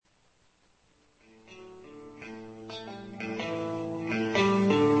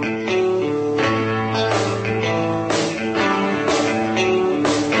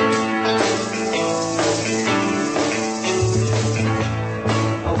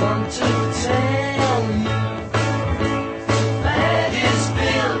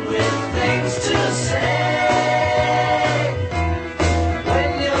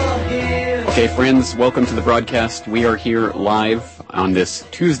Okay, friends, welcome to the broadcast. We are here live on this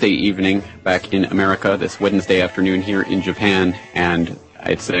Tuesday evening back in America, this Wednesday afternoon here in Japan, and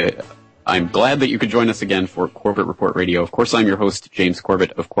I'm glad that you could join us again for Corbett Report Radio. Of course, I'm your host, James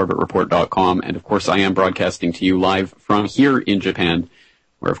Corbett of CorbettReport.com, and of course, I am broadcasting to you live from here in Japan,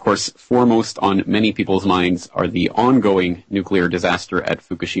 where, of course, foremost on many people's minds are the ongoing nuclear disaster at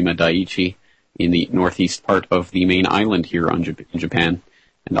Fukushima Daiichi in the northeast part of the main island here in Japan.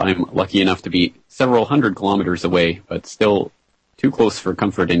 And I'm lucky enough to be several hundred kilometers away, but still too close for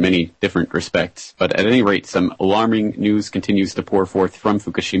comfort in many different respects. But at any rate, some alarming news continues to pour forth from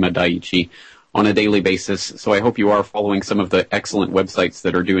Fukushima Daiichi on a daily basis. So I hope you are following some of the excellent websites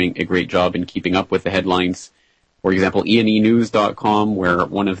that are doing a great job in keeping up with the headlines. For example, enenews.com, where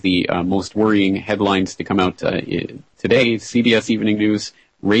one of the most worrying headlines to come out today, CBS Evening News,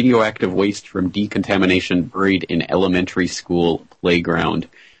 radioactive waste from decontamination buried in elementary school playground,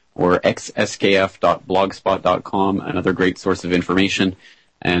 or xskf.blogspot.com, another great source of information.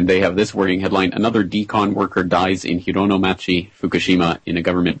 And they have this worrying headline: another decon worker dies in Hironomachi, Fukushima, in a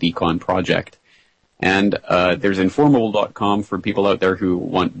government decon project. And there's informal.com for people out there who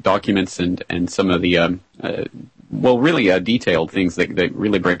want documents and some of the, really detailed things that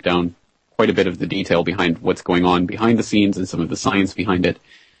really break down quite a bit of the detail behind what's going on behind the scenes and some of the science behind it.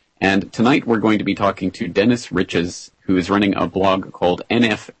 And tonight we're going to be talking to Dennis Riches, who is running a blog called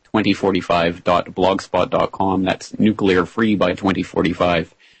nf2045.blogspot.com. That's nuclear free by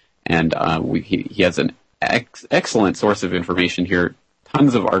 2045. And he has an excellent source of information here,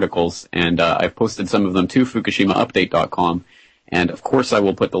 tons of articles, and I've posted some of them to FukushimaUpdate.com. And of course, I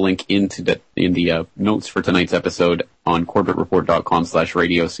will put the link in the notes for tonight's episode on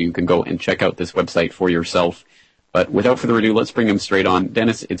CorbettReport.com/radio, so you can go and check out this website for yourself. But without further ado, let's bring him straight on.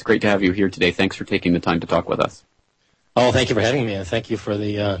 Dennis, it's great to have you here today. Thanks for taking the time to talk with us. Oh, thank you for having me, and thank you for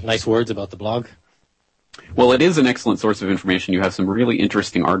the nice words about the blog. Well, it is an excellent source of information. You have some really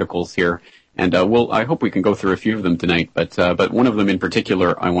interesting articles here, and I hope we can go through a few of them tonight. But one of them in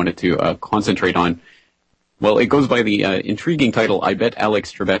particular, I wanted to concentrate on. Well, it goes by the intriguing title, I Bet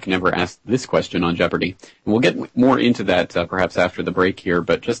Alex Trebek Never Asked This Question on Jeopardy! And we'll get more into that perhaps after the break here,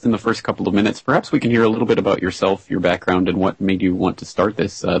 but just in the first couple of minutes, perhaps we can hear a little bit about yourself, your background, and what made you want to start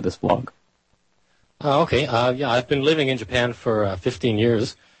this blog. Okay. I've been living in Japan for 15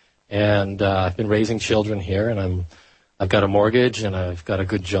 years, and I've been raising children here, and I've got a mortgage, and I've got a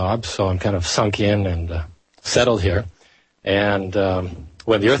good job, so I'm kind of sunk in and settled here. And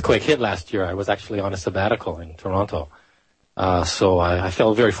when the earthquake hit last year, I was actually on a sabbatical in Toronto. So I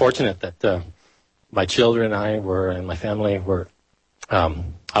felt very fortunate that my children and my family were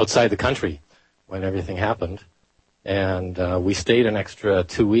outside the country when everything happened. And we stayed an extra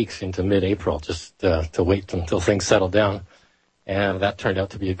 2 weeks into mid-April just to wait until things settled down. And that turned out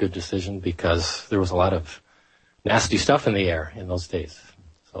to be a good decision because there was a lot of nasty stuff in the air in those days.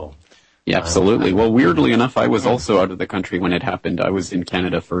 So. Yeah, absolutely. Well, weirdly enough, I was also out of the country when it happened. I was in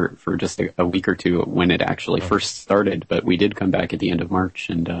Canada for just a week or two when it actually first started, but we did come back at the end of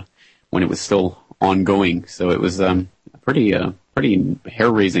March and when it was still ongoing. So it was a pretty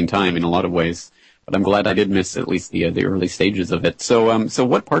hair-raising time in a lot of ways. But I'm glad I did miss at least the early stages of it. So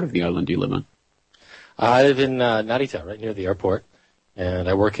what part of the island do you live on? I live in Narita, right near the airport, and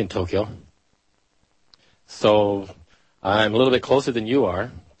I work in Tokyo. So I'm a little bit closer than you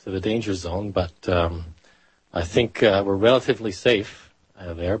are to the danger zone, but I think we're relatively safe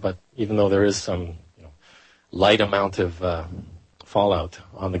there. But even though there is some light amount of fallout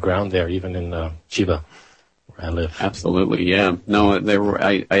on the ground there, even in Chiba, where I live. Absolutely, yeah. No,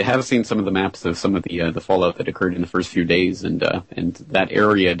 I have seen some of the maps of some of the fallout that occurred in the first few days, and that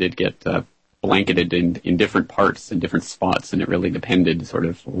area did get blanketed in different parts and different spots, and it really depended sort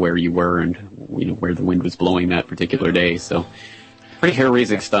of where you were and where the wind was blowing that particular day. So. Pretty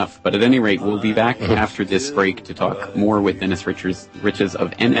hair-raising stuff, but at any rate, we'll be back after this break to talk more with Dennis Riches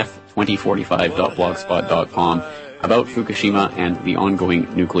of nf2045.blogspot.com about Fukushima and the ongoing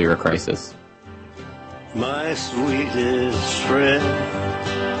nuclear crisis. My sweetest friend,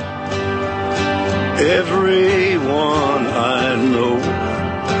 everyone I know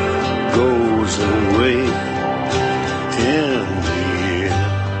goes away in the end.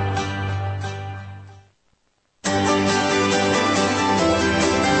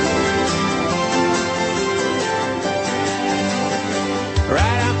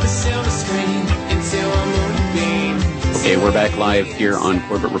 Okay, we're back live here on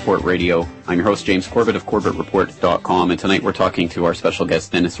Corbett Report Radio. I'm your host, James Corbett of CorbettReport.com, and tonight we're talking to our special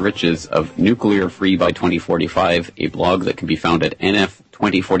guest, Dennis Riches of Nuclear Free by 2045, a blog that can be found at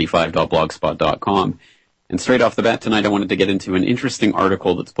nf2045.blogspot.com. And straight off the bat tonight, I wanted to get into an interesting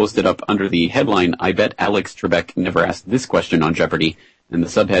article that's posted up under the headline, "I bet Alex Trebek never asked this question on Jeopardy!" and the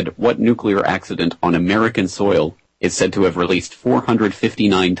subhead, "What nuclear accident on American soil is said to have released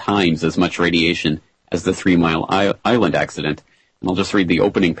 459 times as much radiation as the 3 Mile Island accident?" And I'll just read the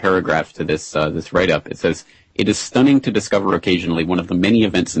opening paragraph to this write-up. It says, "It is stunning to discover occasionally one of the many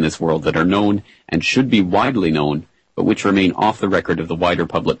events in this world that are known and should be widely known, but which remain off the record of the wider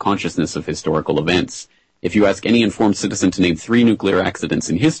public consciousness of historical events. If you ask any informed citizen to name 3 nuclear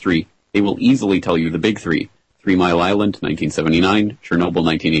accidents in history, they will easily tell you the big 3. 3 Mile Island, 1979, Chernobyl,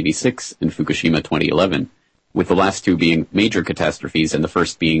 1986, and Fukushima, 2011, with the last 2 being major catastrophes and the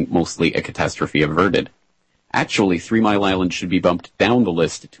first being mostly a catastrophe averted. Actually, 3 Mile Island should be bumped down the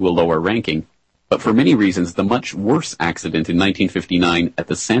list to a lower ranking, but for many reasons, the much worse accident in 1959 at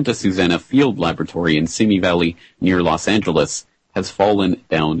the Santa Susana Field Laboratory in Simi Valley near Los Angeles has fallen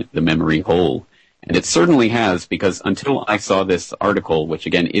down the memory hole." And it certainly has, because until I saw this article, which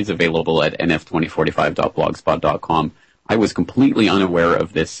again is available at nf2045.blogspot.com, I was completely unaware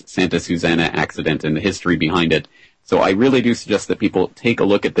of this Santa Susana accident and the history behind it. So I really do suggest that people take a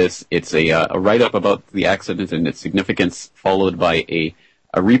look at this. It's a write-up about the accident and its significance, followed by a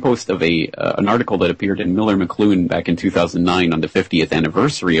repost of an article that appeared in Miller McLuhan back in 2009 on the 50th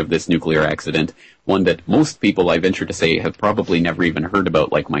anniversary of this nuclear accident, one that most people, I venture to say, have probably never even heard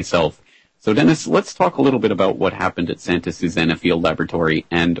about, like myself. So, Dennis, let's talk a little bit about what happened at Santa Susana Field Laboratory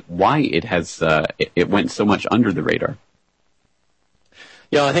and why it went so much under the radar.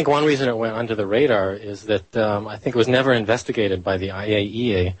 Yeah, I think one reason it went under the radar is that I think it was never investigated by the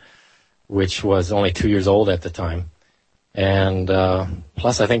IAEA, which was only 2 years old at the time. And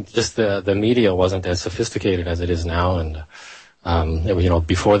plus, I think just the media wasn't as sophisticated as it is now. And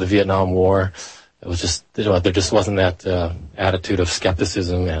before the Vietnam War, it was just there just wasn't that attitude of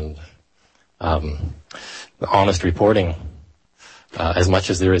skepticism and honest reporting as much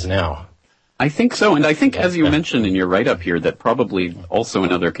as there is now. I think so, and I think, as you mentioned in your write-up here, that probably also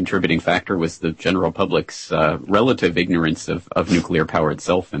another contributing factor was the general public's relative ignorance of nuclear power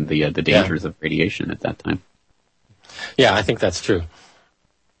itself and the dangers of radiation at that time. Yeah, I think that's true.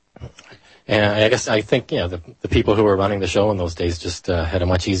 And I think the people who were running the show in those days just had a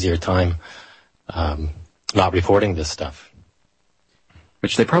much easier time not reporting this stuff.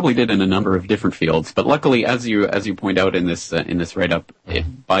 Which they probably did in a number of different fields, but luckily, as you point out in this write-up,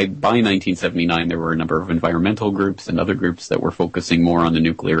 by 1979 there were a number of environmental groups and other groups that were focusing more on the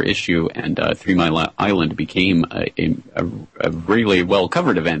nuclear issue, and 3 Mile Island became a really well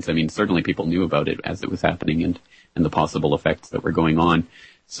covered event. I mean, certainly people knew about it as it was happening and the possible effects that were going on.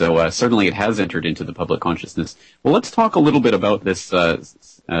 So certainly it has entered into the public consciousness. Well, let's talk a little bit about this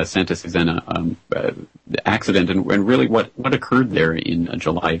Santa Susana accident and really what occurred there in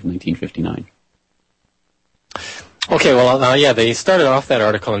July of 1959. Okay, well, they started off that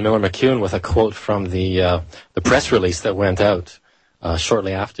article in Miller McLuhan with a quote from the press release that went out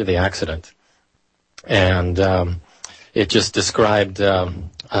shortly after the accident. And it just described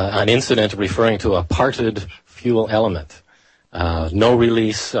an incident referring to a parted fuel element. No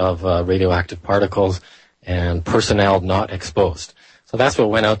release of radioactive particles, and personnel not exposed. So that's what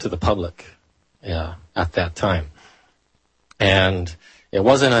went out to the public at that time. And it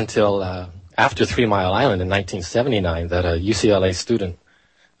wasn't until after 3 Mile Island in 1979 that a UCLA student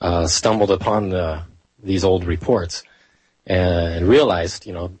stumbled upon these old reports and realized,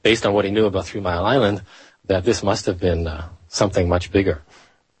 based on what he knew about 3 Mile Island, that this must have been something much bigger.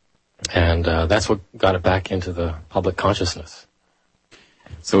 And that's what got it back into the public consciousness.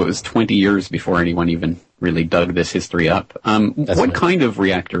 So it was 20 years before anyone even really dug this history up. What kind of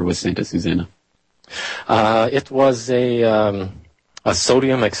reactor was Santa Susana? It was a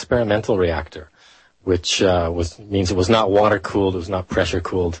sodium experimental reactor, which means it was not water-cooled, it was not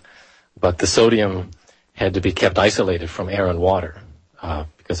pressure-cooled, but the sodium had to be kept isolated from air and water,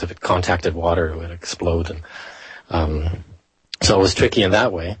 because if it contacted water, it would explode. And so it was tricky in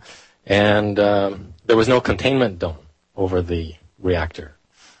that way. And there was no containment dome over the reactor.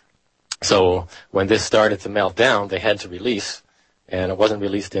 So when this started to melt down, they had to release, and it wasn't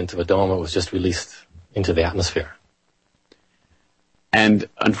released into a dome, it was just released into the atmosphere. And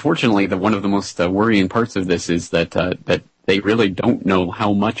unfortunately, one of the most worrying parts of this is that they really don't know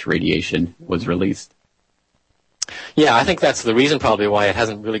how much radiation was released. Yeah, I think that's the reason probably why it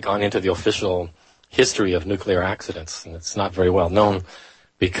hasn't really gone into the official history of nuclear accidents, and it's not very well known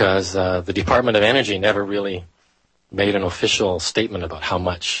because the Department of Energy never really made an official statement about how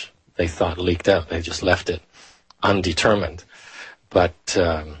much they thought leaked out. They just left it undetermined. But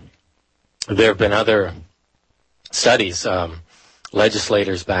there have been other studies.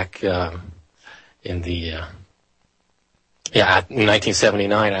 Legislators back in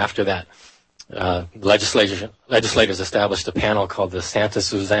 1979. After that, legislators established a panel called the Santa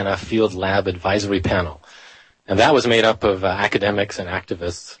Susana Field Lab Advisory Panel. And that was made up of academics and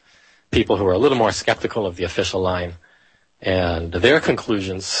activists, people who were a little more skeptical of the official line. And their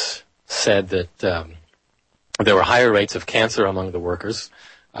conclusions said that there were higher rates of cancer among the workers,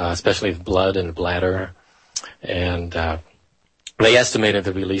 especially blood and bladder. And they estimated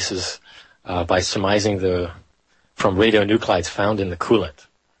the releases by surmising from radionuclides found in the coolant.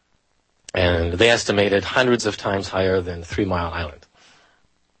 And they estimated hundreds of times higher than 3 Mile Island.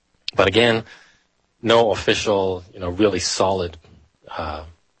 But again, no official, really solid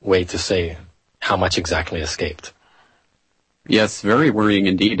way to say how much exactly escaped. Yes, very worrying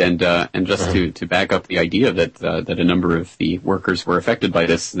indeed, and just to back up the idea that a number of the workers were affected by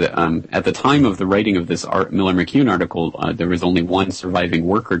this. At the time of the writing of this Miller-McCune article, there was only one surviving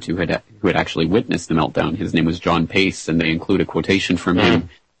worker who had actually witnessed the meltdown. His name was John Pace, and they include a quotation from him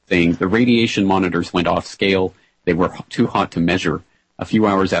saying, "The radiation monitors went off scale. They were too hot to measure. A few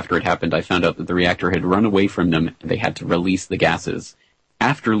hours after it happened, I found out that the reactor had run away from them, and they had to release the gases.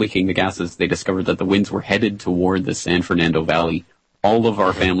 After leaking the gases, they discovered that the winds were headed toward the San Fernando Valley. All of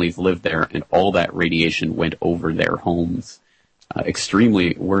our families lived there, and all that radiation went over their homes."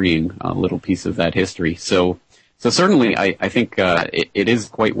 Extremely worrying little piece of that history. So certainly, I think it is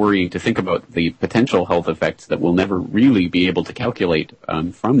quite worrying to think about the potential health effects that we'll never really be able to calculate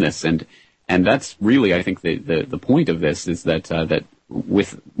from this. And that's really, I think, the point of this is that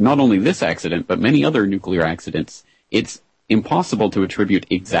with not only this accident, but many other nuclear accidents, it's impossible to attribute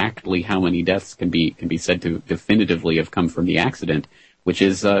exactly how many deaths can be said to definitively have come from the accident, which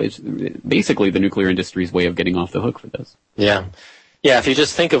is basically the nuclear industry's way of getting off the hook for this. Yeah. If you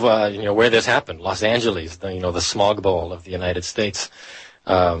just think of where this happened, Los Angeles, the smog bowl of the United States.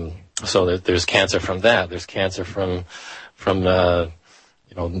 So there's cancer from that. There's cancer from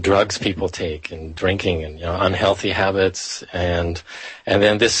drugs people take and drinking and unhealthy habits, and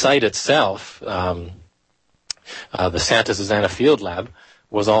then this site itself. The Santa Susana Field Lab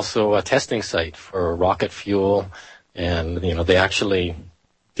was also a testing site for rocket fuel, and they actually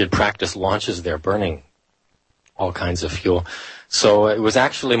did practice launches there, burning all kinds of fuel. So it was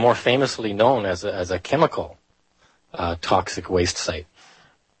actually more famously known as a chemical toxic waste site.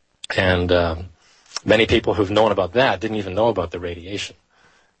 And many people who've known about that didn't even know about the radiation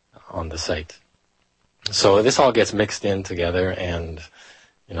on the site. So this all gets mixed in together, and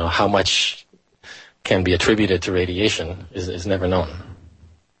how much can be attributed to radiation is never known.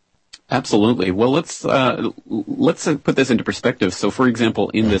 Absolutely. Well, let's put this into perspective. So, for example,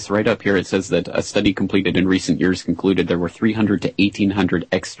 in this write-up here, it says that a study completed in recent years concluded there were 300 to 1,800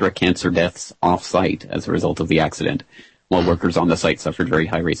 extra cancer deaths off-site as a result of the accident, while workers on the site suffered very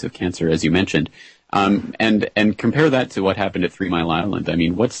high rates of cancer, as you mentioned. And compare that to what happened at 3 Mile Island. I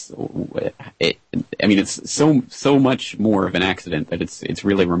mean, it's so much more of an accident that it's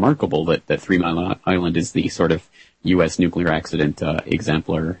really remarkable that 3 Mile Island is the sort of U.S. nuclear accident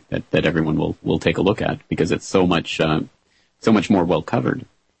exemplar that everyone will take a look at, because it's so much more well covered.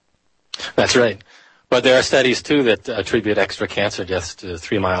 That's right. But there are studies too that attribute extra cancer deaths to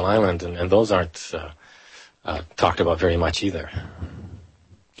 3 Mile Island, and those aren't talked about very much either.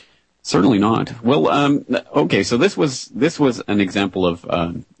 Certainly not. Well, okay. So this was an example of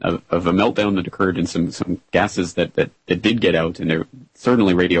a meltdown that occurred in some gases that did get out, and there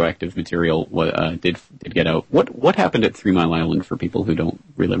certainly radioactive material did get out. What happened at 3 Mile Island for people who don't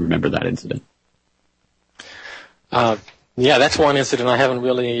really remember that incident? That's one incident I haven't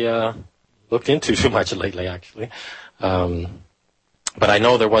really looked into too much lately, actually. But I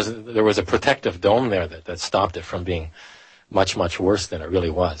know there was a protective dome there that stopped it from being much, much worse than it really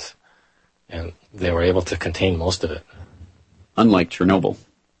was. And they were able to contain most of it. Unlike Chernobyl.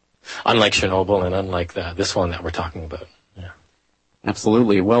 Unlike Chernobyl, and unlike this one that we're talking about. Yeah.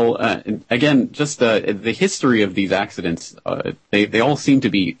 Absolutely. Well, again, just the history of these accidents, they all seem to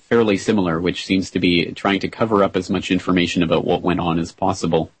be fairly similar, which seems to be trying to cover up as much information about what went on as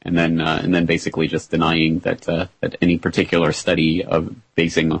possible, and then basically just denying that any particular study of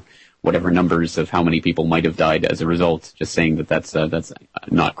basing whatever numbers of how many people might have died as a result, just saying that's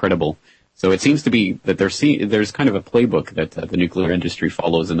not credible. So it seems to be that there's kind of a playbook that the nuclear industry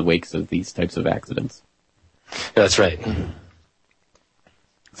follows in the wakes of these types of accidents. That's right.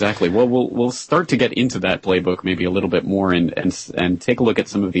 Exactly. Well, we'll start to get into that playbook maybe a little bit more and take a look at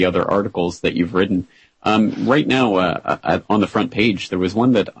some of the other articles that you've written. Right now, on the front page, there was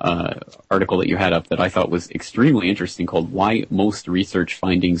one article that you had up that I thought was extremely interesting, called "Why Most Research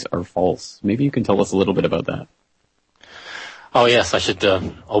Findings Are False." Maybe you can tell us a little bit about that. Oh, yes, I should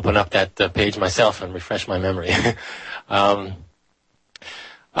open up that page myself and refresh my memory.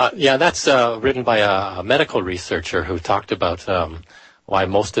 That's written by a medical researcher who talked about why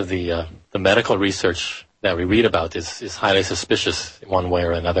most of the medical research that we read about is highly suspicious in one way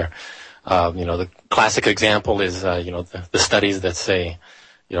or another. The classic example is, the studies that say,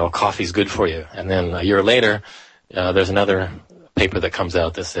 coffee's good for you. And then a year later, there's another paper that comes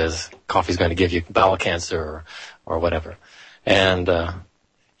out that says coffee's going to give you bowel cancer or whatever. And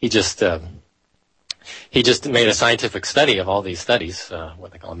he just made a scientific study of all these studies,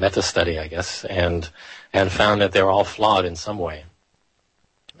 what they call a meta-study, I guess, and found that they're all flawed in some way,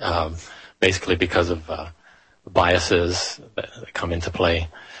 basically because of biases that come into play.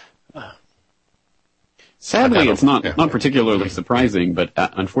 Sadly, it's not particularly surprising, but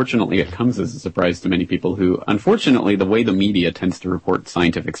unfortunately it comes as a surprise to many people who, unfortunately, the way the media tends to report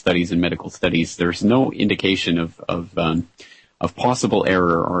scientific studies and medical studies, there's no indication of possible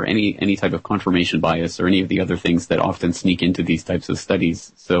error or any type of confirmation bias or any of the other things that often sneak into these types of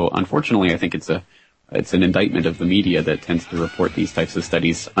studies. So unfortunately, I think it's an indictment of the media that tends to report these types of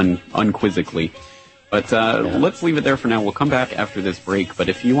studies unquizzically. But let's leave it there for now. We'll come back after this break. But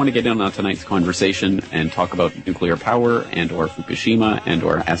if you want to get in on tonight's conversation and talk about nuclear power and or Fukushima and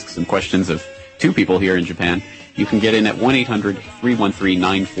or ask some questions of two people here in Japan, you can get in at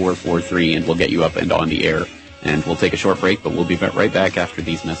 1-800-313-9443 and we'll get you up and on the air. And we'll take a short break, but we'll be right back after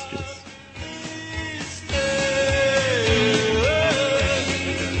these messages.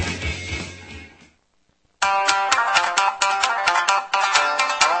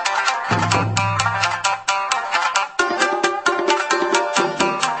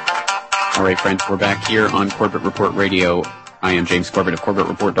 All right, friends, we're back here on Corbett Report Radio. I am James Corbett of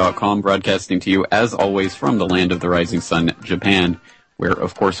CorbettReport.com, broadcasting to you, as always, from the land of the rising sun, Japan, where,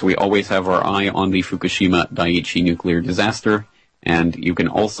 of course, we always have our eye on the Fukushima Daiichi nuclear disaster. And you can,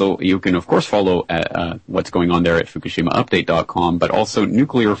 of course, follow what's going on there at FukushimaUpdate.com, but also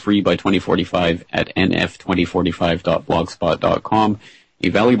Nuclear Free by 2045 at nf2045.blogspot.com. A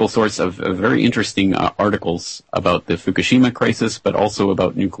valuable source of very interesting articles about the Fukushima crisis, but also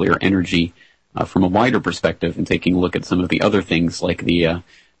about nuclear energy from a wider perspective, and taking a look at some of the other things like the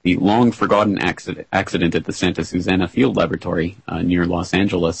long-forgotten accident at the Santa Susana Field Laboratory near Los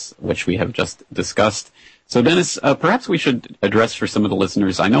Angeles, which we have just discussed. So, Dennis, perhaps we should address for some of the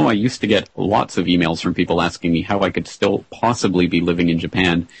listeners. I know I used to get lots of emails from people asking me how I could still possibly be living in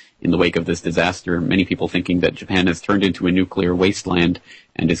Japan in the wake of this disaster. Many people thinking that Japan has turned into a nuclear wasteland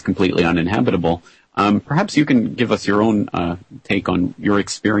and is completely uninhabitable. Perhaps you can give us your own take on your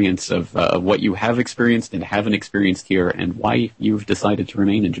experience of what you have experienced and haven't experienced here, and why you've decided to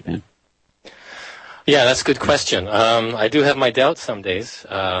remain in Japan. Yeah, that's a good question. I do have my doubts some days.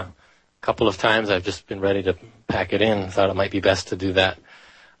 A couple of times I've just been ready to pack it in, thought it might be best to do that.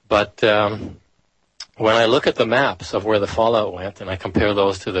 But when I look at the maps of where the fallout went, and I compare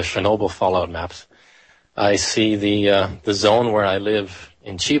those to the Chernobyl fallout maps, I see the zone where I live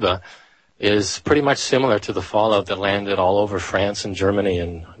in Chiba is pretty much similar to the fallout that landed all over France and Germany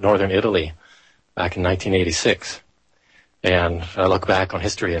and northern Italy back in 1986. And I look back on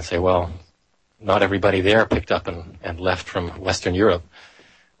history and say, well, not everybody there picked up and left from Western Europe.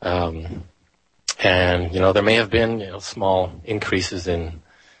 And, there may have been, small increases in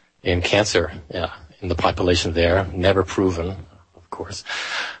cancer, in the population there, never proven, of course,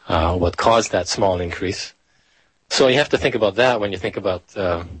 what caused that small increase. So you have to think about that when you think about,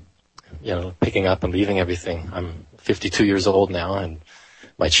 picking up and leaving everything. I'm 52 years old now, and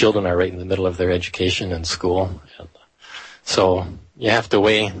my children are right in the middle of their education and school. And so you have to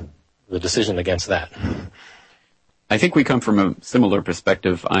weigh the decision against that. I think we come from a similar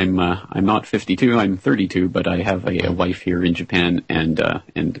perspective. I'm not 52, I'm 32, but I have a wife here in Japan and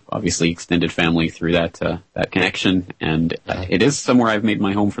obviously extended family through that connection. And it is somewhere I've made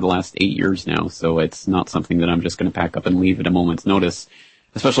my home for the last 8 years now. So it's not something that I'm just going to pack up and leave at a moment's notice,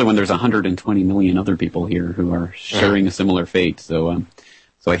 especially when there's 120 million other people here who are sharing a similar fate. So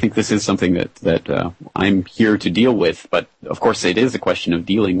I think this is something that I'm here to deal with. But of course it is a question of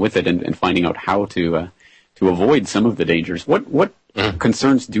dealing with it and finding out how to avoid some of the dangers. What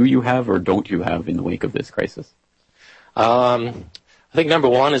concerns do you have or don't you have in the wake of this crisis? I think number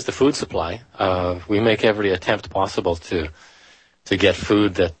one is the food supply. We make every attempt possible to get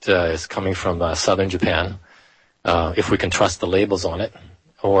food that is coming from southern Japan, if we can trust the labels on it,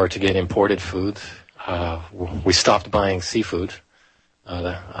 or to get imported food. We stopped buying seafood.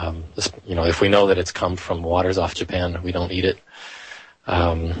 If we know that it's come from waters off Japan, we don't eat it.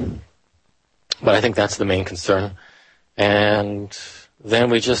 But I think that's the main concern. And then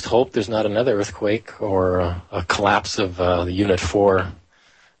we just hope there's not another earthquake or a collapse of the Unit 4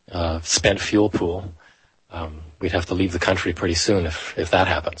 spent fuel pool. We'd have to leave the country pretty soon if that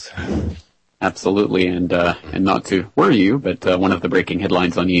happens. Absolutely, and not to worry you, but one of the breaking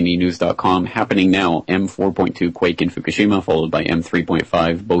headlines on enenews.com, happening now, M4.2 quake in Fukushima, followed by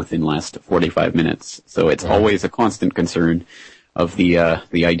M3.5, both in last 45 minutes. So it's always a constant concern of the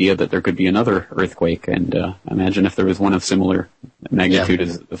idea that there could be another earthquake, and imagine if there was one of similar magnitude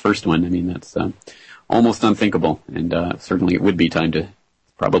as the first one. I mean, that's almost unthinkable, and certainly it would be time to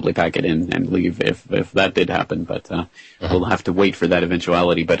probably pack it in and leave if that did happen, but we'll have to wait for that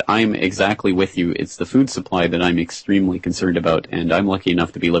eventuality. But I'm exactly with you. It's the food supply that I'm extremely concerned about, and I'm lucky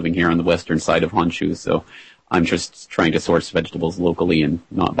enough to be living here on the western side of Honshu, so I'm just trying to source vegetables locally and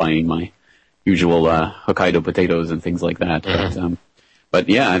not buying my usual Hokkaido potatoes and things like that. But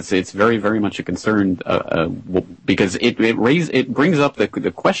yeah, it's very, very much a concern because it brings up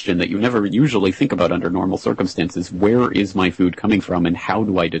the question that you never usually think about under normal circumstances: where is my food coming from, and how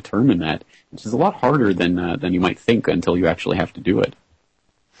do I determine that? Which is a lot harder than you might think until you actually have to do it.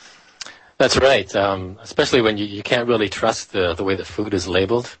 That's right, especially when you can't really trust the way that food is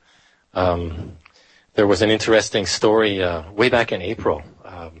labeled. There was an interesting story way back in April,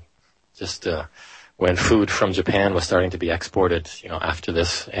 when food from Japan was starting to be exported, after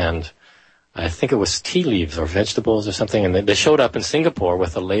this, and I think it was tea leaves or vegetables or something, and they showed up in Singapore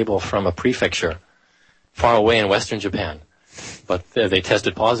with a label from a prefecture far away in Western Japan, but they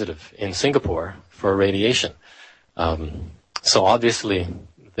tested positive in Singapore for radiation. So obviously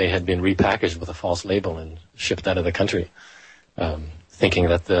they had been repackaged with a false label and shipped out of the country, thinking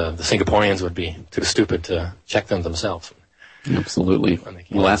that the Singaporeans would be too stupid to check them themselves. Absolutely.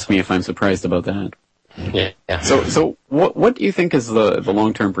 Well, ask me if I'm surprised about that. Yeah. So what do you think is the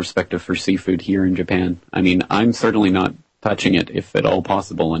long-term perspective for seafood here in Japan? I mean, I'm certainly not touching it if at all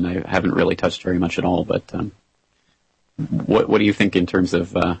possible, and I haven't really touched very much at all, but what do you think in terms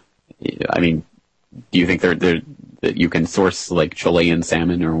of, do you think that you can source like Chilean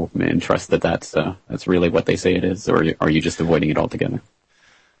salmon and trust that that's really what they say it is, or are you just avoiding it altogether?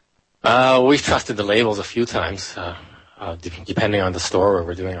 We've trusted the labels a few times, depending on the store where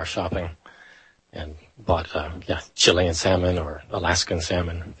we're doing our shopping, and bought Chilean salmon or Alaskan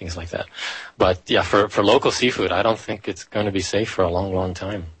salmon, things like that. But yeah, for local seafood, I don't think it's going to be safe for a long, long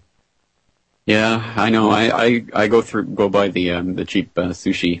time. Yeah, I know. I go by the cheap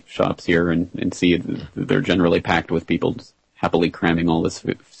sushi shops here and see they're generally packed with people happily cramming all this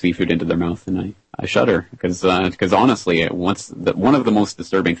seafood into their mouth, and I shudder because honestly, one of the most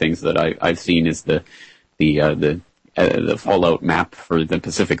disturbing things that I've seen is the fallout map for the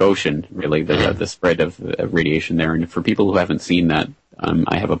Pacific Ocean, really, the spread of radiation there. And for people who haven't seen that,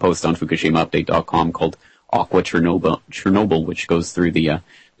 I have a post on FukushimaUpdate.com called Aqua Chernobyl, which goes through the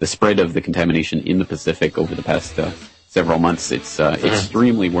spread of the contamination in the Pacific over the past several months. It's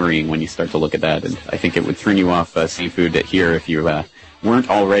extremely worrying when you start to look at that, and I think it would turn you off seafood here if you weren't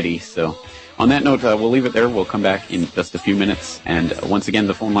already. So on that note, we'll leave it there. We'll come back in just a few minutes. And once again,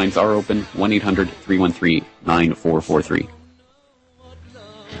 the phone lines are open, 1-800-313-9443.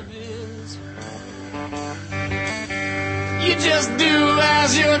 You just do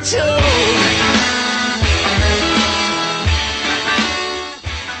as you're told.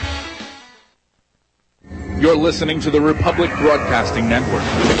 You're listening to the Republic Broadcasting Network.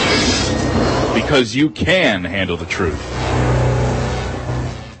 Because you can handle the truth.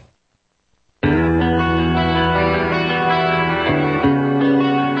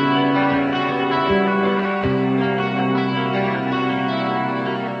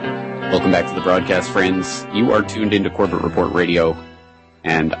 Welcome back to the broadcast, friends. You are tuned into Corbett Report Radio,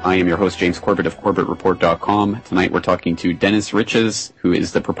 and I am your host, James Corbett of CorbettReport.com. Tonight we're talking to Dennis Riches, who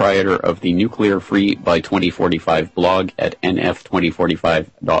is the proprietor of the Nuclear Free by 2045 blog at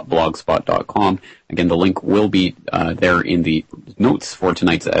nf2045.blogspot.com. Again, the link will be there in the notes for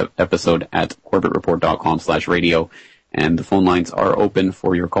tonight's episode at CorbettReport.com/radio, and the phone lines are open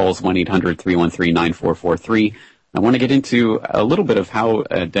for your calls, 1-800-313-9443. I want to get into a little bit of how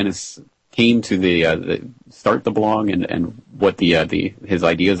Dennis came to start the blog and what his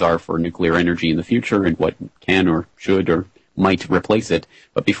ideas are for nuclear energy in the future and what can or should or might replace it.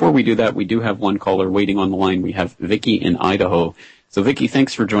 But before we do that, we do have one caller waiting on the line. We have Vicky in Idaho. So Vicky,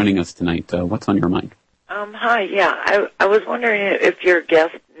 thanks for joining us tonight. What's on your mind? Hi, yeah. I was wondering if your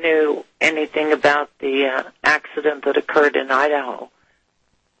guest knew anything about the accident that occurred in Idaho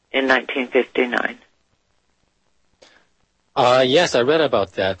in 1959. Yes, I read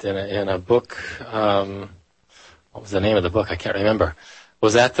about that in a book. What was the name of the book? I can't remember.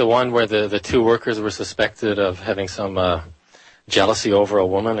 Was that the one where the two workers were suspected of having some jealousy over a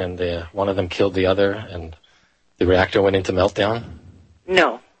woman, and one of them killed the other, and the reactor went into meltdown?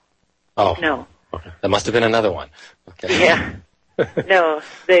 No. Oh. No. Okay. That must have been another one. Okay. Yeah. No.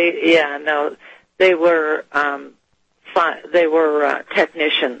 They were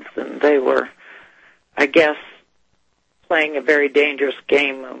technicians, and they were, I guess, playing a very dangerous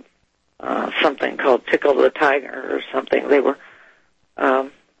game of something called Tickle the Tiger or something. They were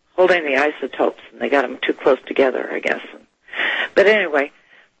holding the isotopes, and they got them too close together, I guess. But anyway,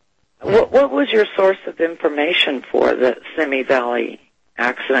 what was your source of information for the Simi Valley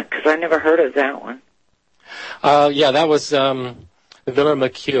accident? Because I never heard of that one. That was Miller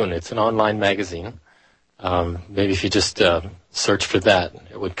McCune. It's an online magazine. Maybe if you just search for that,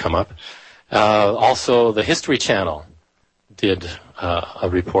 it would come up. Also, the History Channel did a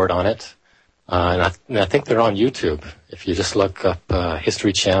report on it. And I think they're on YouTube. If you just look up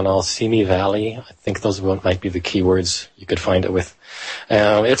History Channel, Simi Valley, I think those might be the keywords you could find it with.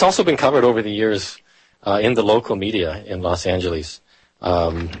 It's also been covered over the years in the local media in Los Angeles.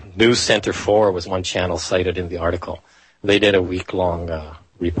 News Center 4 was one channel cited in the article. They did a week-long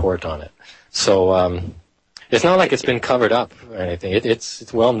report on it. So it's not like it's been covered up or anything.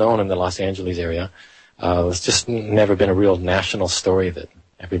 It's well known in the Los Angeles area. It's just never been a real national story that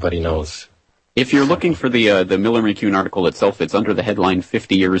everybody knows. If you're looking for the Miller McCune article itself, it's under the headline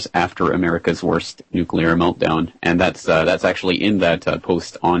 50 Years After America's Worst Nuclear Meltdown, and that's actually in that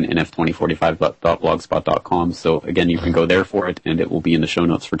post on nf2045.blogspot.com. So again, you can go there for it, and it will be in the show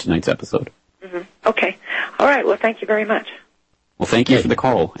notes for tonight's episode. Mm-hmm. Okay. All right. Well, thank you very much. Well, thank you for the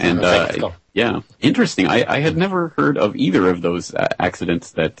call. And yeah, interesting. I had never heard of either of those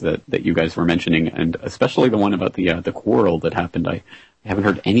accidents that you guys were mentioning, and especially the one about the quarrel that happened. I haven't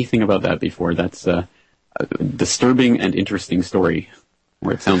heard anything about that before. That's a disturbing and interesting story,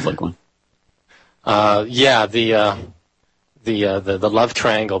 or it sounds like one. The love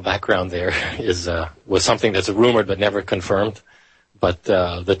triangle background there was something that's rumored but never confirmed. But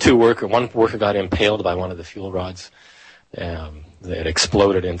one worker got impaled by one of the fuel rods. It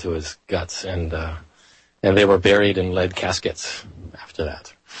exploded into his guts, and they were buried in lead caskets after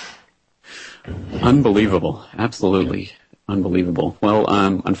that. Unbelievable. Absolutely unbelievable. Well,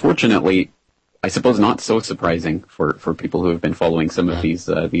 unfortunately, I suppose not so surprising for people who have been following some of these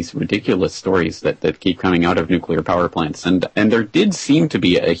ridiculous stories that keep coming out of nuclear power plants. And there did seem to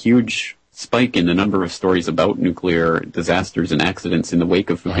be a huge spike in the number of stories about nuclear disasters and accidents in the wake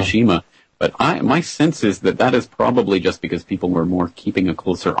of Fukushima. But my sense is that is probably just because people were more keeping a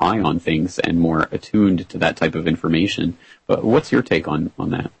closer eye on things and more attuned to that type of information. But what's your take on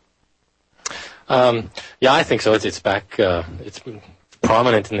that? I think so. It's back. It's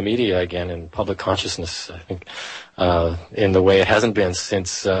prominent in the media again, in public consciousness. I think in the way it hasn't been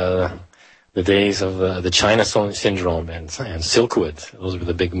since the days of the China Syndrome and Silkwood. Those were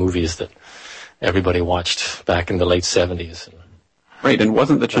the big movies that everybody watched back in the late 70s. Right, and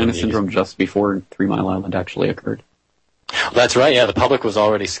wasn't the China Syndrome just before 3 Mile Island actually occurred? That's right. Yeah, the public was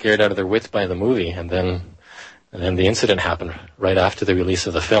already scared out of their wits by the movie, and then the incident happened right after the release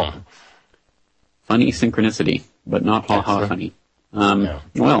of the film. Funny synchronicity, but not ha-ha funny.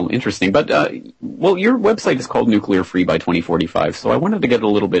 Well, interesting. But, your website is called Nuclear Free by 2045, so I wanted to get a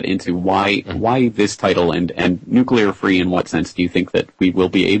little bit into why this title and nuclear free. In what sense do you think that we will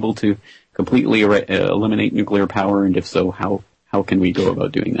be able to completely eliminate nuclear power, and if so, how can we go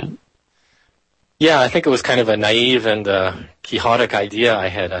about doing that? Yeah, I think it was kind of a naive and quixotic idea I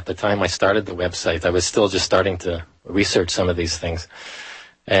had at the time I started the website. I was still just starting to research some of these things.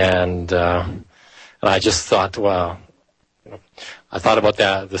 And I just thought, I thought about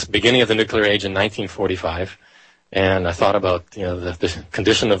this beginning of the nuclear age in 1945, and I thought about the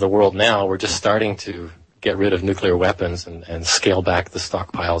condition of the world now. We're just starting to get rid of nuclear weapons and scale back the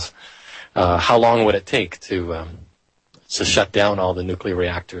stockpiles. How long would it take to shut down all the nuclear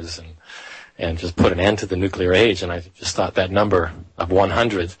reactors and just put an end to the nuclear age? And I just thought that number of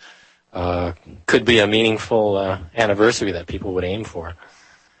 100 could be a meaningful anniversary that people would aim for.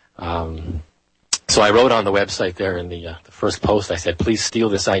 So I wrote on the website there in the first post, I said, please steal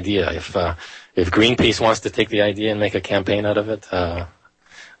this idea. If Greenpeace wants to take the idea and make a campaign out of it,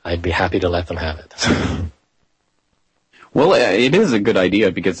 I'd be happy to let them have it. Well, it is a good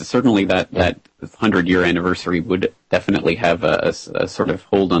idea because certainly that 100-year anniversary would definitely have a sort of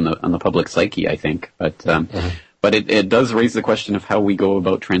hold on the public psyche, I think. But it does raise the question of how we go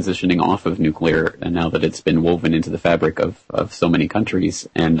about transitioning off of nuclear, and now that it's been woven into the fabric of so many countries.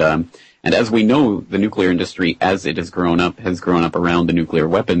 And as we know, the nuclear industry, as it has grown up around the nuclear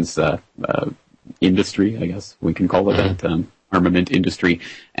weapons industry, I guess we can call it that. armament industry,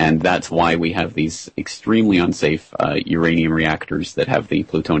 and that's why we have these extremely unsafe uranium reactors that have the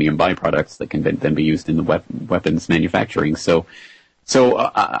plutonium byproducts that can then be used in the weapons manufacturing. So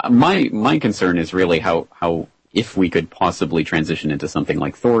my concern is really how if we could possibly transition into something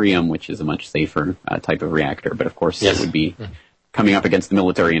like thorium, which is a much safer type of reactor, but of course it would be coming up against the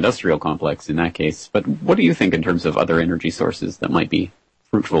military-industrial complex in that case. But what do you think in terms of other energy sources that might be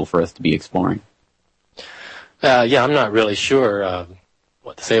fruitful for us to be exploring? I'm not really sure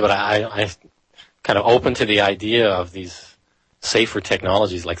what to say, but I'm kind of open to the idea of these safer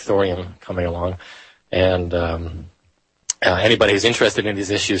technologies like thorium coming along. And anybody who's interested in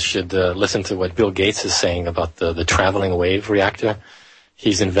these issues should listen to what Bill Gates is saying about the traveling wave reactor.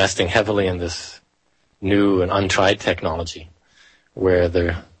 He's investing heavily in this new and untried technology where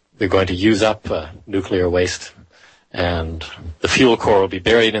they're going to use up nuclear waste, and the fuel core will be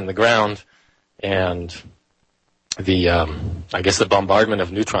buried in the ground, and I guess the bombardment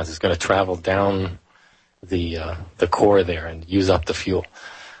of neutrons is going to travel down the core there and use up the fuel.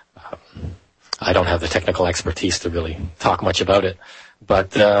 I don't have the technical expertise to really talk much about it,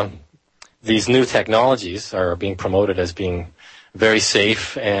 but these new technologies are being promoted as being very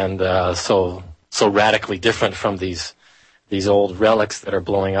safe and so radically different from these old relics that are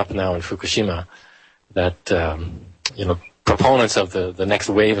blowing up now in Fukushima that proponents of the next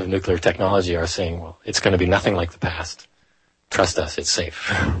wave of nuclear technology are saying, well, it's going to be nothing like the past. Trust us, it's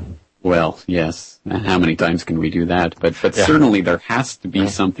safe. Well, yes. How many times can we do that? But certainly there has to be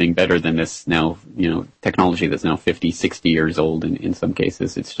something better than this now, technology that's now 50, 60 years old in some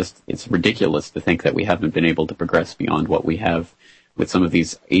cases. It's ridiculous to think that we haven't been able to progress beyond what we have with some of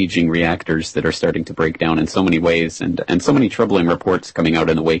these aging reactors that are starting to break down in so many ways, and so many troubling reports coming out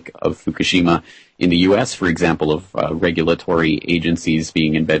in the wake of Fukushima in the U.S., for example, of regulatory agencies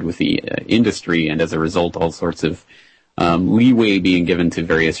being in bed with the industry, and as a result, all sorts of leeway being given to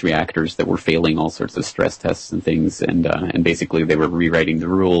various reactors that were failing all sorts of stress tests and things, and basically they were rewriting the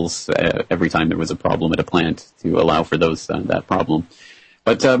rules every time there was a problem at a plant to allow for that problem.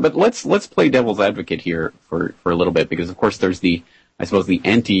 But let's play devil's advocate here for a little bit, because of course there's the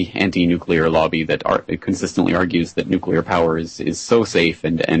anti-nuclear lobby that consistently argues that nuclear power is so safe,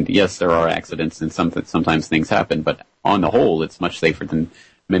 and yes, there are accidents and sometimes things happen, but on the whole, it's much safer than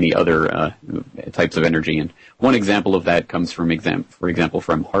many other types of energy. And one example of that comes from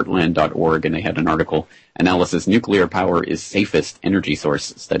Heartland.org, and they had an article, Analysis, Nuclear Power is Safest Energy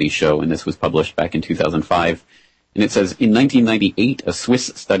Source, Studies Show, and this was published back in 2005. And it says, in 1998, a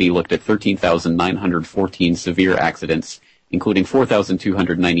Swiss study looked at 13,914 severe accidents, including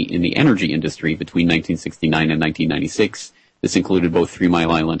 4,290 in the energy industry between 1969 and 1996. This included both 3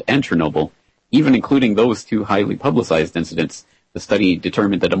 Mile Island and Chernobyl. Even including those two highly publicized incidents, the study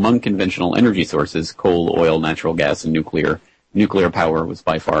determined that among conventional energy sources, coal, oil, natural gas, and nuclear power was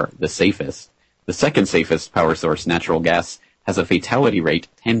by far the safest. The second safest power source, natural gas, has a fatality rate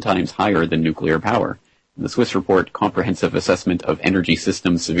 10 times higher than nuclear power. The Swiss report, Comprehensive Assessment of Energy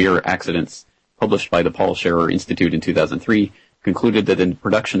Systems Severe Accidents, published by the Paul Scherrer Institute in 2003, concluded that in the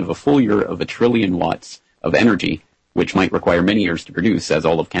production of a full year of 1 trillion watts of energy, which might require many years to produce, as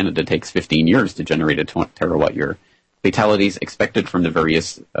all of Canada takes 15 years to generate a terawatt year, fatalities expected from the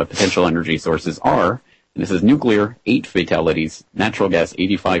various potential energy sources are, and this is nuclear, 8 fatalities, natural gas,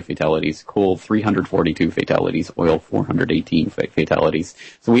 85 fatalities, coal, 342 fatalities, oil, 418 fatalities.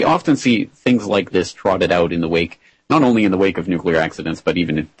 So we often see things like this trotted out in the wake, not only in the wake of nuclear accidents, but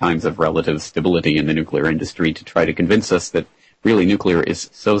even in times of relative stability in the nuclear industry, to try to convince us that really nuclear is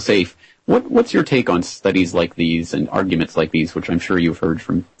so safe. What's your take on studies like these and arguments like these, which I'm sure you've heard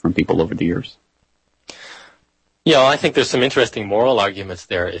from people over the years? Yeah, I think there's some interesting moral arguments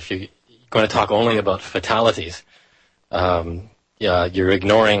there. If you're going to talk only about fatalities, you're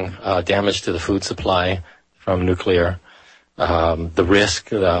ignoring damage to the food supply from nuclear, the risk,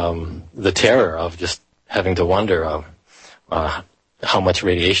 the terror of just having to wonder how much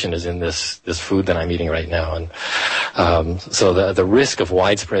radiation is in this food that I'm eating right now. And so the risk of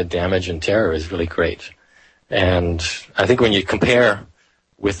widespread damage and terror is really great. And I think when you compare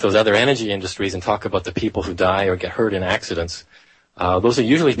with those other energy industries and talk about the people who die or get hurt in accidents, those are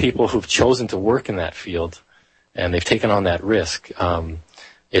usually people who've chosen to work in that field, and they've taken on that risk.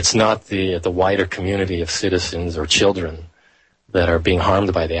 It's not the wider community of citizens or children that are being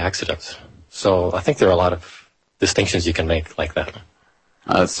harmed by the accidents. So I think there are a lot of distinctions you can make like that.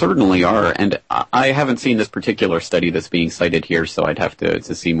 Certainly are, and I haven't seen this particular study that's being cited here, so I'd have to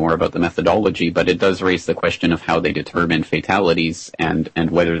see more about the methodology, but it does raise the question of how they determine fatalities and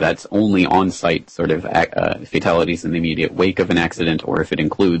whether that's only on-site sort of fatalities in the immediate wake of an accident, or if it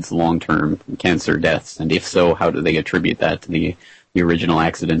includes long-term cancer deaths, and if so, how do they attribute that to the original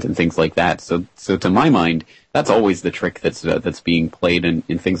accident and things like that. So to my mind, that's always the trick that's being played in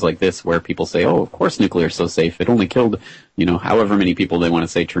things like this, where people say, oh, of course nuclear is so safe. It only killed, however many people they want to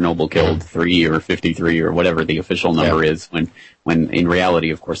say Chernobyl killed, 3 or 53 or whatever the official number is, when in reality,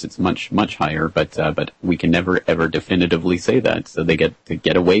 of course, it's much, much higher, but we can never ever definitively say that. So they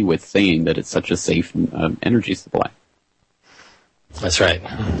get away with saying that it's such a safe energy supply. That's right.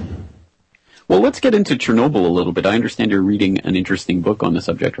 Well, let's get into Chernobyl a little bit. I understand you're reading an interesting book on the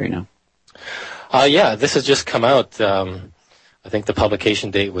subject right now. Yeah, this has just come out. I think the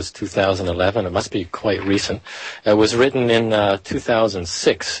publication date was 2011. It must be quite recent. It was written in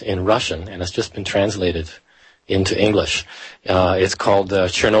 2006 in Russian, and it's just been translated into English. It's called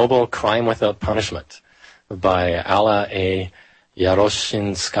Chernobyl, Crime Without Punishment by Alla A.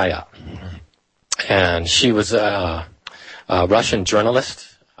 Yaroshinskaya. And she was a Russian journalist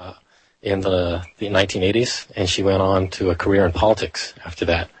in the 1980s, and she went on to a career in politics after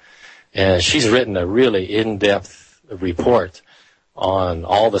that. And she's written a really in-depth report on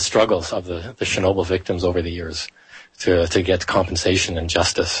all the struggles of the Chernobyl victims over the years to get compensation and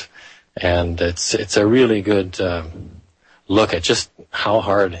justice. And it's a really good look at just how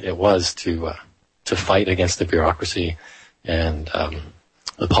hard it was to fight against the bureaucracy and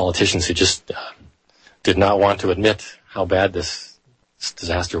the politicians who just did not want to admit how bad this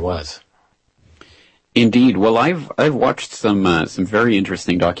disaster was. Indeed. Well, I've watched some very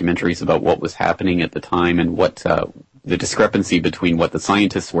interesting documentaries about what was happening at the time and what the discrepancy between what the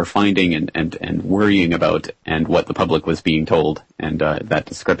scientists were finding and worrying about and what the public was being told. And that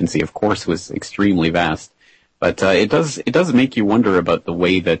discrepancy, of course, was extremely vast. But it does make you wonder about the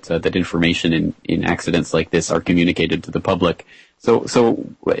way that that information in accidents like this are communicated to the public. So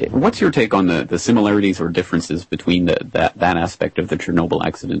what's your take on the similarities or differences between that aspect of the Chernobyl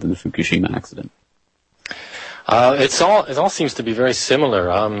accident and the Fukushima accident? It all seems to be very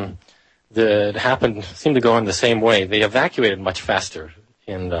similar. Seemed to go in the same way. They evacuated much faster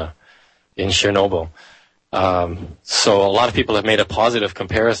in Chernobyl. So a lot of people have made a positive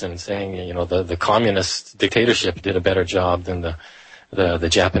comparison, saying, the communist dictatorship did a better job than the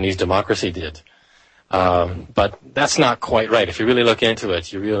Japanese democracy did. But that's not quite right. If you really look into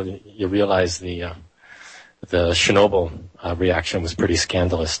it, you realize the Chernobyl reaction was pretty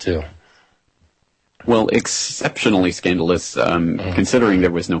scandalous too. Well, exceptionally scandalous, considering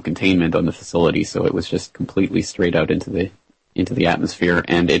there was no containment on the facility, so it was just completely straight out into the atmosphere.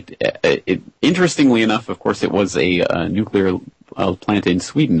 And it interestingly enough, of course, it was a nuclear plant in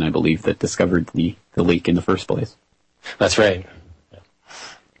Sweden, I believe, that discovered the leak in the first place. That's right. Yeah.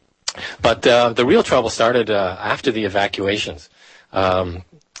 But the real trouble started after the evacuations.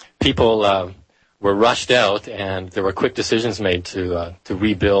 People were rushed out, and there were quick decisions made to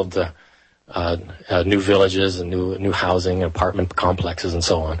rebuild new villages and new housing, apartment complexes, and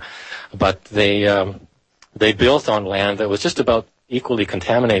so on. But they built on land that was just about equally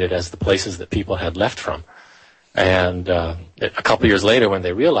contaminated as the places that people had left from. And a couple years later, when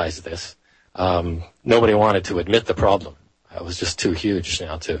they realized this, nobody wanted to admit the problem. It was just too huge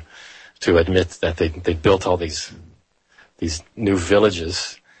now to admit that they built all these new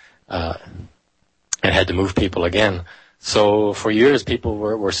villages and had to move people again. So for years, people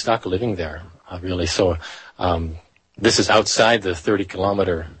were stuck living there, really. So this is outside the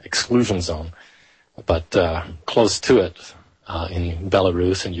 30-kilometer exclusion zone, but close to it in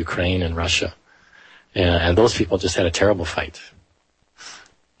Belarus and Ukraine and Russia. And those people just had a terrible fight.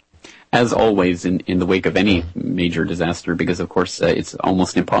 As always, in the wake of any major disaster, because, of course, it's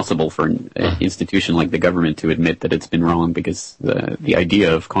almost impossible for an institution like the government to admit that it's been wrong, because the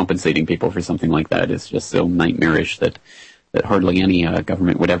idea of compensating people for something like that is just so nightmarish that hardly any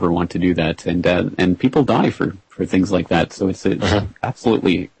government would ever want to do that. And people die for things like that. So it's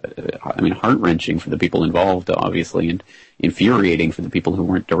absolutely, heart-wrenching for the people involved, obviously, and infuriating for the people who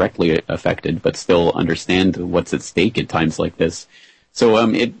weren't directly affected, but still understand what's at stake at times like this. So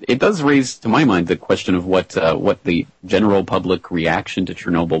it does raise, to my mind, the question of what the general public reaction to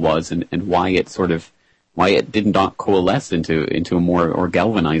Chernobyl was, and why it did not coalesce into a more, or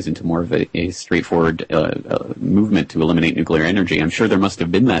galvanize into more of a straightforward movement to eliminate nuclear energy. I'm sure there must have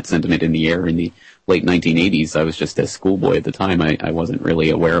been that sentiment in the air in the late 1980s. I was just a schoolboy at the time. I wasn't really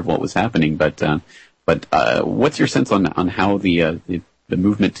aware of what was happening. But what's your sense on how the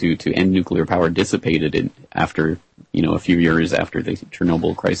movement to end nuclear power dissipated after, a few years after the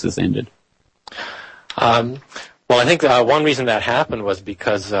Chernobyl crisis ended? Well, I think one reason that happened was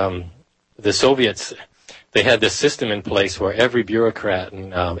because the Soviets, they had this system in place where every bureaucrat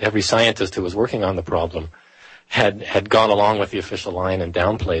and every scientist who was working on the problem had gone along with the official line and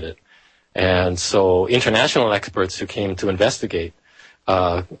downplayed it. And so international experts who came to investigate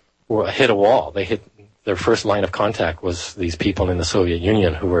hit a wall. Their first line of contact was these people in the Soviet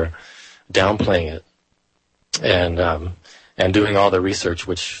Union who were downplaying it and doing all the research,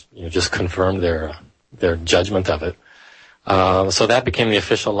 which just confirmed their judgment of it. So that became the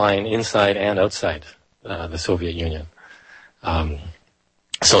official line inside and outside the Soviet Union.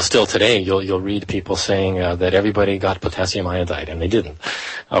 So still today, you'll read people saying that everybody got potassium iodide, and they didn't,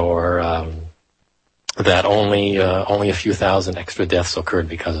 or that only a few thousand extra deaths occurred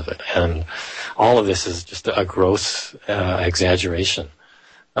because of it, and all of this is just a gross exaggeration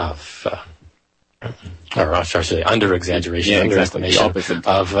of, or I should say, under-exaggeration, underestimation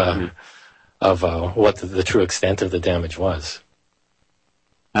of what the true extent of the damage was.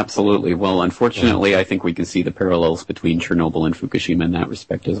 Absolutely. Well, unfortunately, I think we can see the parallels between Chernobyl and Fukushima in that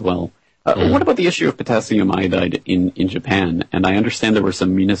respect as well. What about the issue of potassium iodide in Japan? And I understand there were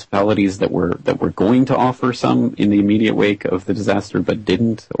some municipalities that were going to offer some in the immediate wake of the disaster, but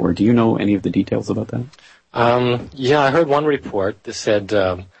didn't. Or do you know any of the details about that? Yeah, I heard one report that said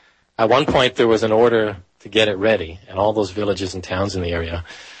at one point there was an order to get it ready, and all those villages and towns in the area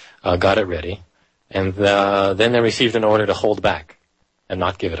got it ready, and then they received an order to hold back and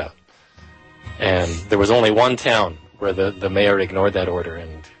not give it up. And there was only one town where the mayor ignored that order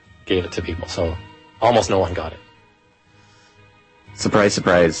and gave it to people, so almost no one got it. Surprise,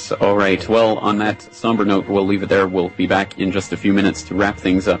 surprise. All right, well, on that somber note, we'll leave it there. We'll be back in just a few minutes to wrap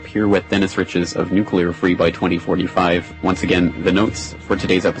things up here with Dennis Riches of Nuclear Free by 2045. Once again, the notes for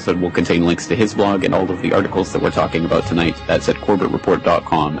today's episode will contain links to his blog and all of the articles that we're talking about tonight. That's at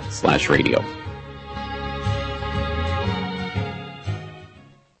corbettreport.com/radio.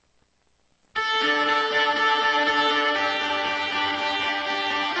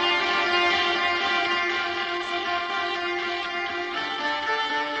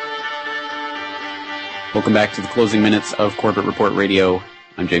 Welcome back to the closing minutes of Corbett Report Radio.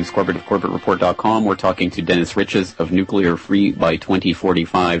 I'm James Corbett of CorbettReport.com. We're talking to Dennis Riches of Nuclear Free by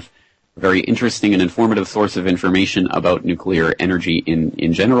 2045. A very interesting and informative source of information about nuclear energy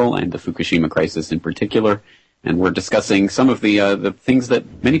in general and the Fukushima crisis in particular. And we're discussing some of the things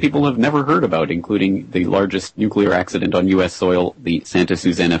that many people have never heard about, including the largest nuclear accident on U.S. soil, the Santa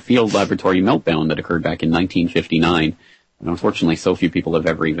Susana Field Laboratory meltdown that occurred back in 1959. And unfortunately, so few people have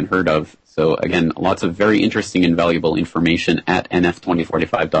ever even heard of. So again, lots of very interesting and valuable information at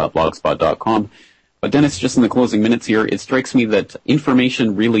nf2045.blogspot.com. But Dennis, just in the closing minutes here, it strikes me that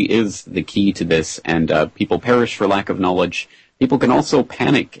information really is the key to this, and people perish for lack of knowledge. People can also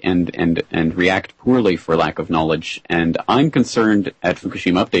panic and react poorly for lack of knowledge. And I'm concerned at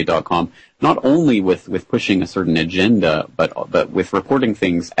FukushimaUpdate.com not only with pushing a certain agenda, but with reporting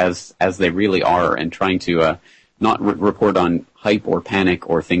things as they really are and trying to not report on hype or panic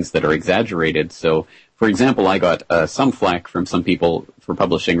or things that are exaggerated. So, for example, I got some flack from some people for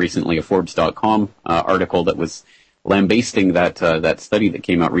publishing recently a Forbes.com article that was lambasting that study that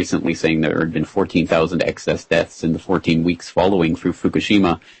came out recently saying there had been 14,000 excess deaths in the 14 weeks following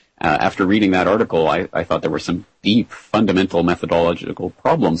Fukushima. After reading that article, I thought there were some deep, fundamental methodological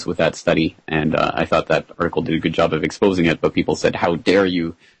problems with that study, and I thought that article did a good job of exposing it, but people said, how dare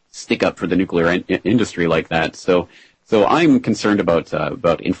you stick up for the nuclear industry like that. So I'm concerned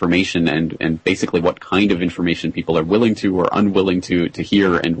about information and basically what kind of information people are willing to or unwilling to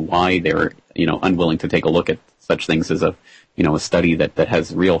hear, and why they're unwilling to take a look at such things as a study that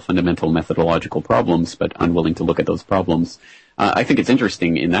has real fundamental methodological problems, but unwilling to look at those problems. I think it's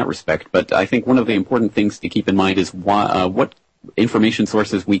interesting in that respect, but I think one of the important things to keep in mind is what information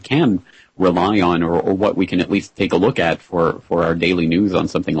sources we can rely on, or what we can at least take a look at for our daily news on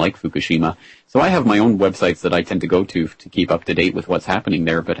something like Fukushima. So I have my own websites that I tend to go to keep up to date with what's happening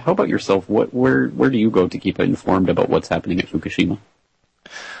there. But how about yourself? Where do you go to keep informed about what's happening at Fukushima?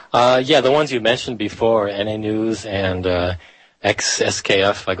 Yeah, the ones you mentioned before, NA News and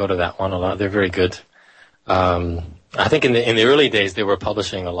XSKF, I go to that one a lot. They're very good. I think in the early days they were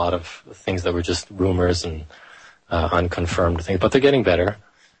publishing a lot of things that were just rumors and unconfirmed things, but they're getting better.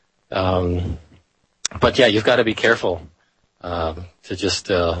 But yeah, you've got to be careful to just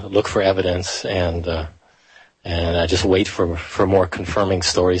look for evidence and just wait for more confirming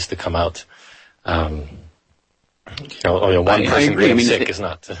stories to come out. One person agree. getting sick is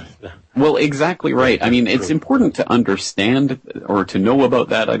not... Well, exactly right. I mean, it's important to understand or to know about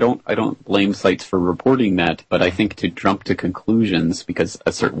that. I don't blame sites for reporting that, but I think to jump to conclusions because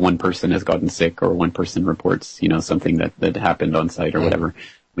a certain one person has gotten sick or one person reports, something that happened on site or whatever.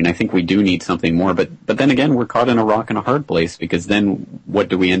 I mean, I think we do need something more, but then again, we're caught in a rock and a hard place because then what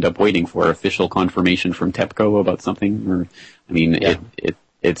do we end up waiting for? Official confirmation from TEPCO about something? Or, I mean,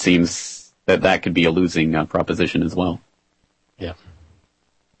 it seems that could be a losing proposition as well. Yeah.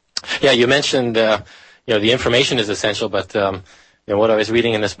 Yeah, you mentioned, the information is essential, but, what I was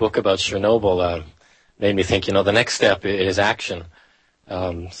reading in this book about Chernobyl, made me think, the next step is action.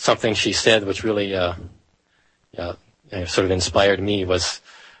 Something she said which really, sort of inspired me was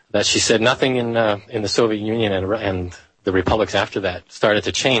that she said nothing in the Soviet Union and the republics after that started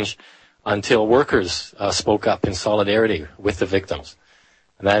to change until workers spoke up in solidarity with the victims.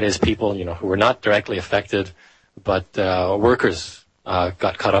 And that is people, who were not directly affected, but workers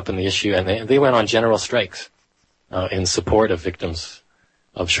got caught up in the issue, and they went on general strikes in support of victims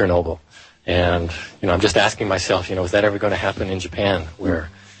of Chernobyl. And, I'm just asking myself, is that ever going to happen in Japan, where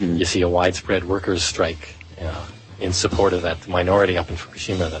you see a widespread workers' strike in support of that minority up in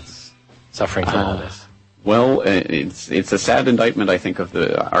Fukushima that's suffering from all this? Well, it's a sad indictment, I think, of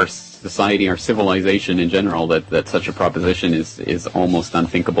our society, our civilization in general, that such a proposition is almost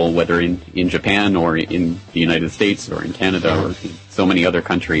unthinkable, whether in Japan or in the United States or in Canada or in so many other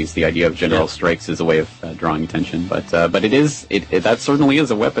countries. The idea of general strikes is a way of drawing attention, but that certainly is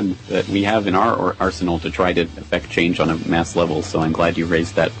a weapon that we have in our arsenal to try to affect change on a mass level. So I'm glad you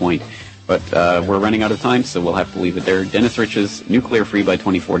raised that point. But we're running out of time, so we'll have to leave it there. Dennis Rich's Nuclear Free by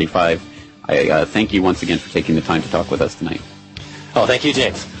 2045. I thank you once again for taking the time to talk with us tonight. Oh, thank you,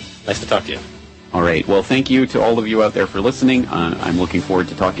 James. Nice to talk to you. All right. Well, thank you to all of you out there for listening. I'm looking forward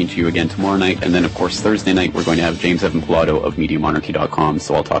to talking to you again tomorrow night. And then, of course, Thursday night, we're going to have James Evan Pilato of MediaMonarchy.com.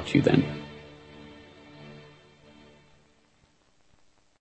 So I'll talk to you then.